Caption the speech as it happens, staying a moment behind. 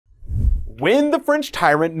When the French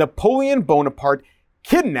tyrant Napoleon Bonaparte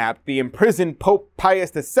kidnapped the imprisoned Pope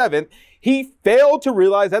Pius VII, he failed to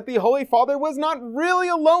realize that the Holy Father was not really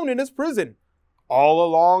alone in his prison. All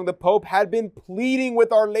along, the Pope had been pleading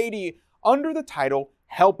with Our Lady under the title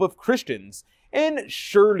Help of Christians, and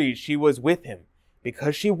surely she was with him,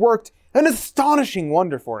 because she worked an astonishing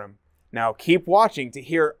wonder for him. Now keep watching to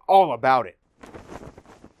hear all about it.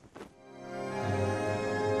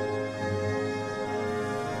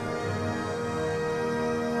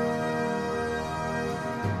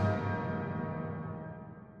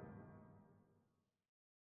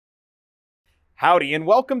 Howdy and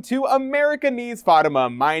welcome to America Needs Fatima.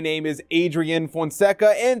 My name is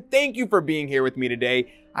𝗖𝗵𝗶𝗃 and thank you for being here with me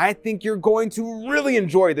today. I think you're going to really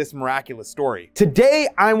enjoy this miraculous story. Today,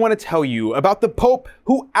 I want to tell you about the Pope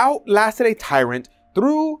who outlasted a tyrant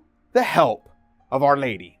through the help of Our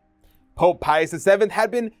Lady. Pope Pius VII had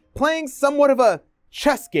been playing somewhat of a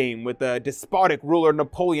chess game with the despotic ruler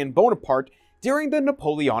Napoleon Bonaparte during the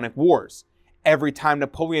Napoleonic Wars. Every time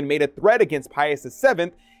Napoleon made a threat against Pius VII,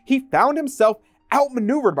 he found himself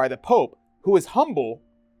outmaneuvered by the Pope, who is humble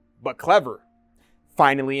but clever.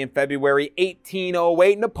 Finally, in February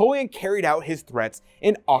 1808, Napoleon carried out his threats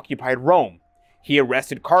and occupied Rome. He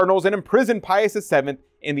arrested cardinals and imprisoned Pius VII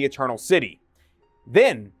in the Eternal City.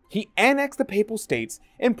 Then, he annexed the Papal States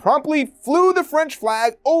and promptly flew the French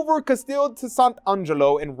flag over Castel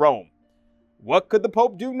Sant'Angelo in Rome. What could the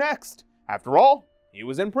Pope do next? After all, he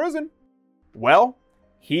was in prison. Well,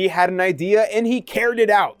 he had an idea and he carried it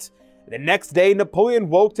out. The next day, Napoleon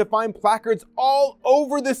woke to find placards all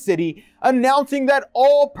over the city announcing that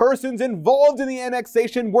all persons involved in the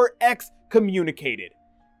annexation were excommunicated.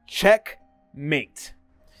 Checkmate.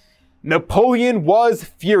 Napoleon was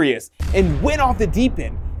furious and went off the deep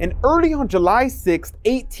end, and early on July 6,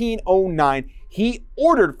 1809, he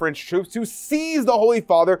ordered French troops to seize the Holy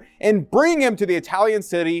Father and bring him to the Italian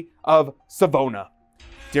city of Savona.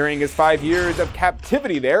 During his 5 years of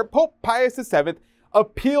captivity there, Pope Pius VII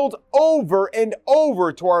appealed over and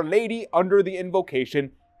over to Our Lady under the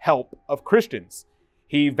invocation, Help of Christians.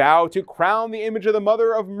 He vowed to crown the image of the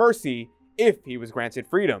Mother of Mercy if he was granted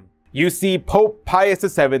freedom. You see, Pope Pius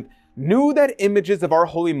VII knew that images of our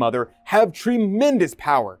Holy Mother have tremendous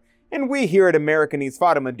power, and we here at America Needs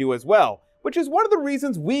Fatima do as well, which is one of the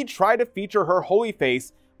reasons we try to feature her holy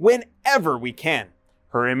face whenever we can.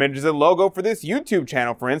 Her image is a logo for this YouTube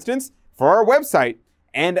channel, for instance, for our website,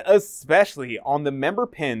 and especially on the member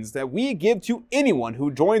pins that we give to anyone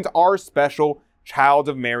who joins our special Child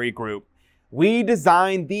of Mary group. We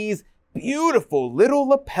designed these beautiful little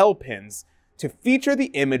lapel pins to feature the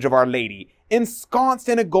image of Our Lady ensconced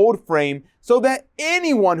in a gold frame so that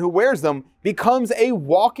anyone who wears them becomes a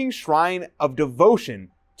walking shrine of devotion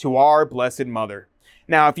to our Blessed Mother.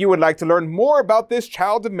 Now, if you would like to learn more about this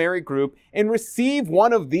Child of Mary group and receive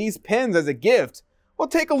one of these pins as a gift, well,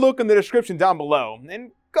 take a look in the description down below and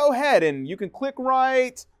go ahead and you can click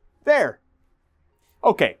right there.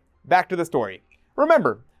 Okay, back to the story.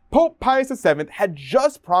 Remember, Pope Pius VII had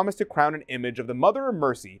just promised to crown an image of the Mother of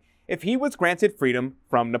Mercy if he was granted freedom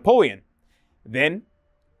from Napoleon. Then,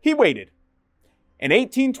 he waited. In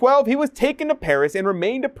 1812, he was taken to Paris and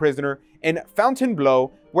remained a prisoner in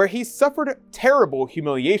Fontainebleau, where he suffered terrible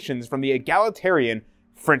humiliations from the egalitarian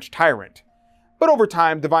French tyrant. But over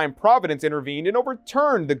time, divine providence intervened and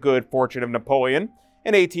overturned the good fortune of Napoleon.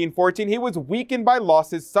 In 1814, he was weakened by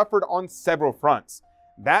losses suffered on several fronts.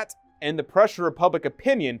 That, and the pressure of public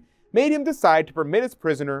opinion, made him decide to permit his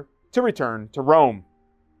prisoner to return to Rome.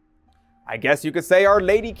 I guess you could say Our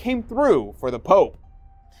Lady came through for the Pope.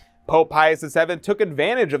 Pope Pius VII took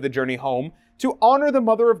advantage of the journey home to honor the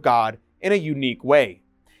Mother of God in a unique way.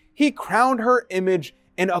 He crowned her image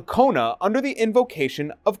in icona under the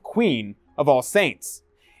invocation of Queen of All Saints.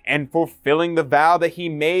 And fulfilling the vow that he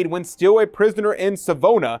made when still a prisoner in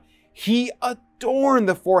Savona, he adorned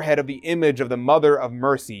the forehead of the image of the Mother of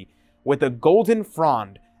Mercy with a golden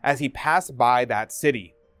frond as he passed by that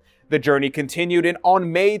city. The journey continued, and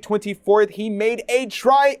on May 24th, he made a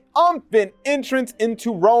triumphant entrance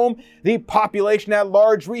into Rome. The population at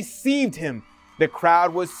large received him. The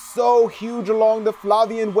crowd was so huge along the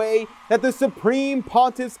Flavian Way that the Supreme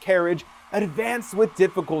Pontiff's carriage advanced with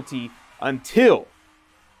difficulty until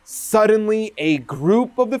suddenly a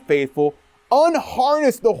group of the faithful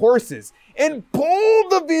unharnessed the horses and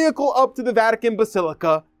pulled the vehicle up to the Vatican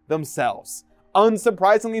Basilica themselves.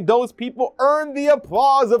 Unsurprisingly, those people earned the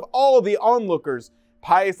applause of all the onlookers.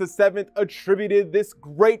 Pius VII attributed this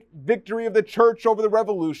great victory of the Church over the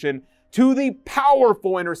Revolution to the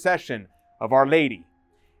powerful intercession of Our Lady.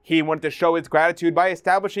 He wanted to show his gratitude by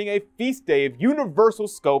establishing a feast day of universal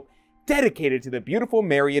scope dedicated to the beautiful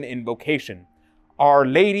Marian invocation, Our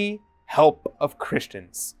Lady, Help of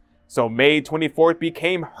Christians. So May 24th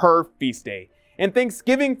became her feast day, and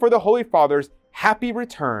thanksgiving for the Holy Father's happy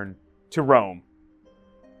return to Rome.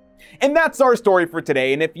 And that's our story for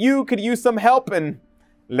today, and if you could use some help, and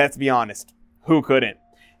let's be honest, who couldn't?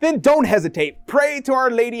 Then don't hesitate, pray to Our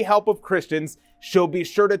Lady, Help of Christians. She'll be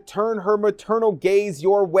sure to turn her maternal gaze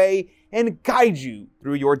your way and guide you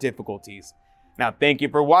through your difficulties. Now thank you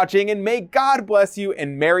for watching, and may God bless you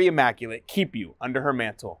and Mary Immaculate keep you under her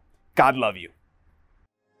mantle. God love you.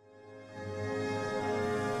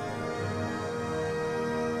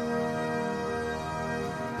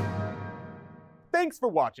 Thanks for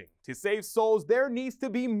watching. To save souls, there needs to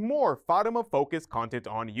be more Fatima-focused content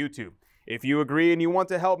on YouTube. If you agree and you want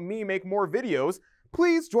to help me make more videos,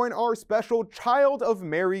 please join our special Child of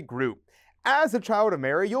Mary group. As a Child of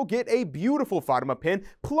Mary, you'll get a beautiful Fatima pin,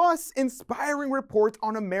 plus inspiring reports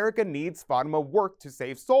on America Needs Fatima work to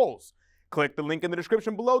save souls. Click the link in the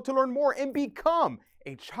description below to learn more and become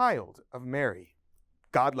a Child of Mary.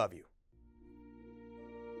 God love you.